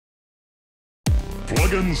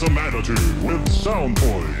Plug in some attitude with Sound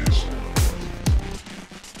Poise.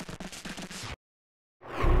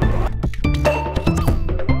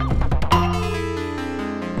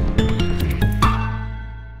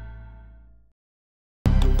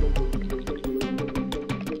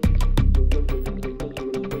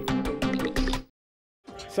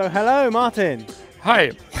 So hello, Martin.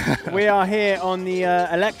 Hi. We are here on the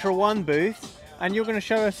Electra One booth, and you're going to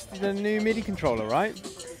show us the new MIDI controller, right?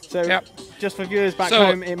 So yeah. Just for viewers back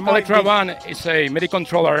home, it might Electra be... One is a MIDI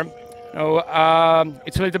controller.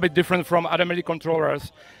 It's a little bit different from other MIDI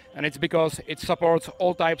controllers, and it's because it supports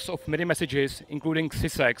all types of MIDI messages, including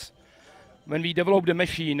sysax. When we developed the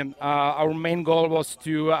machine, our main goal was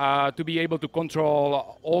to be able to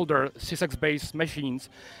control older sysax-based machines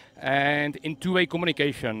and in two-way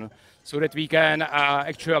communication, so that we can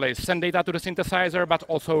actually send data to the synthesizer, but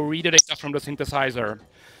also read the data from the synthesizer.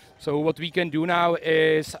 So what we can do now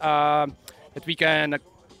is that we can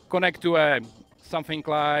connect to something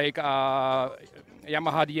like Yamaha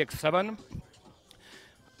DX7,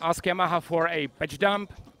 ask Yamaha for a patch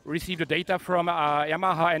dump, receive the data from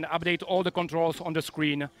Yamaha and update all the controls on the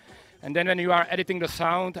screen. And then when you are editing the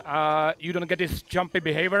sound, you don't get this jumpy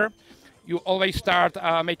behavior. You always start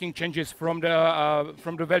making changes from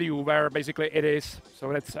the value where basically it is.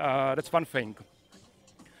 So that's one thing.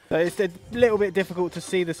 So it's a little bit difficult to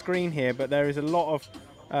see the screen here, but there is a lot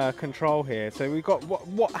of control here. So we've got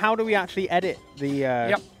how do we actually edit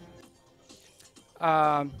the?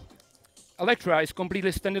 Electra is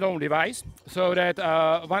completely standalone device, so that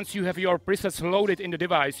once you have your presets loaded in the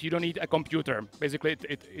device, you don't need a computer. Basically,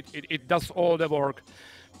 it does all the work.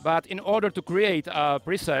 But in order to create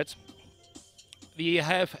presets, we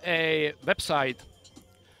have a website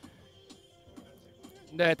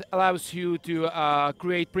that allows you to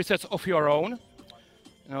create presets of your own.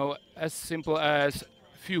 As simple as a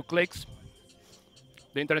few clicks.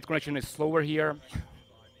 The internet connection is slower here.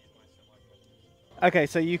 Okay,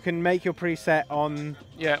 so you can make your preset on...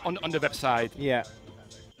 Yeah, on the website. Yeah.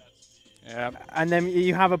 Yeah. And then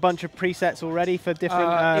you have a bunch of presets already for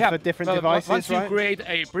different devices, once you right? create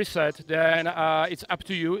a preset, then it's up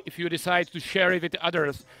to you. If you decide to share it with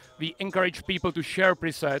others, we encourage people to share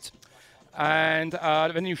presets. And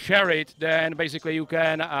when you share it, then basically you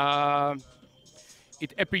can,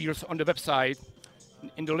 it appears on the website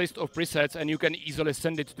in the list of presets, and you can easily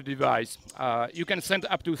send it to the device. You can send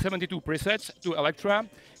up to 72 presets to Electra.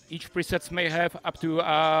 Each preset may have up to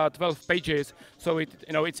 12 pages, so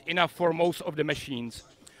it's enough for most of the machines.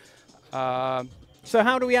 So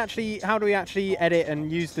how do we actually edit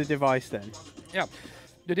and use the device then? Yeah,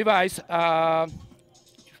 the device.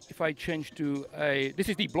 If I change to this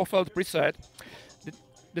is the Blofeld preset.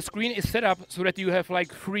 The screen is set up so that you have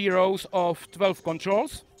like 3 rows of 12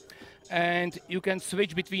 controls, and you can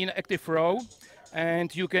switch between active row,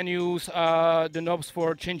 and you can use the knobs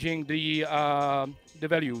for changing the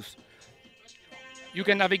values. You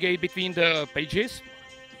can navigate between the pages.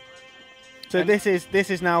 So this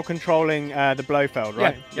is now controlling the Blofeld,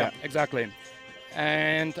 right? Yeah, exactly.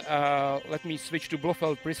 And let me switch to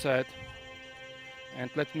Blofeld preset, and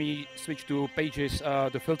let me switch to pages,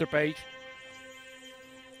 the filter page.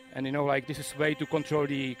 And like this is way to control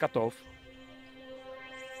the cutoff.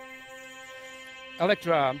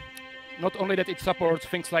 Electra, not only that it supports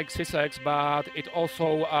things like sysax, but it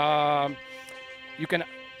also, you can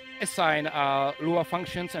assign Lua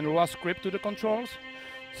functions and Lua script to the controls.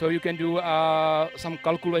 So you can do some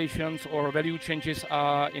calculations or value changes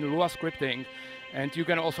in Lua scripting. And you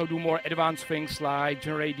can also do more advanced things like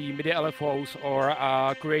generate the MIDI LFOs or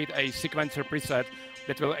create a sequencer preset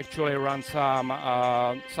that will actually run some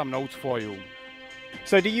notes for you.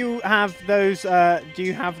 So do you have those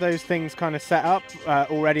things kind of set up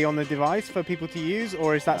already on the device for people to use,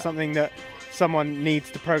 or is that something that someone needs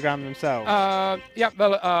to program themselves? Yeah,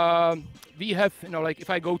 well, we have, like if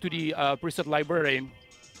I go to the preset library,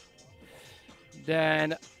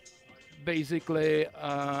 then basically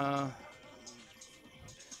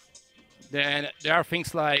then there are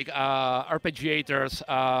things like arpeggiators.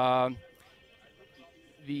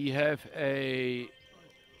 We have a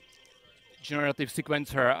generative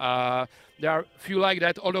sequencer. There are a few like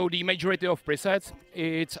that, although the majority of presets,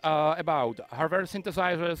 it's about hardware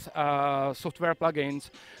synthesizers, software plugins,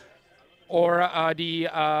 or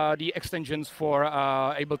the extensions for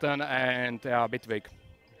Ableton and Bitwig.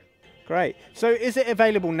 Great. So is it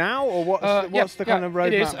available now, or what's the kind of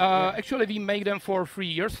roadmap? It is. Actually, we make them for 3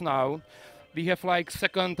 years now. We have like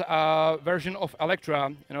second version of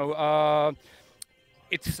Electra.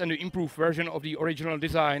 It's an improved version of the original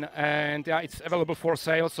design, and it's available for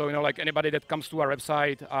sale. So like anybody that comes to our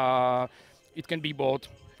website, it can be bought.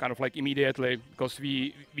 kind of like immediately, because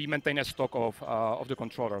we maintain a stock of the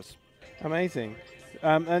controllers. Amazing.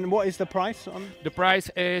 And what is the price on? The price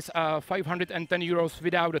is 510 euros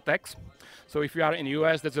without the tax. So if you are in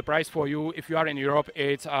US, that's the price for you. If you are in Europe,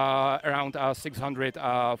 it's around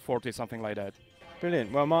 640, something like that.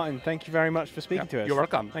 Brilliant. Well, Martin, thank you very much for speaking to us. You're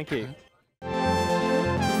welcome. Thank you.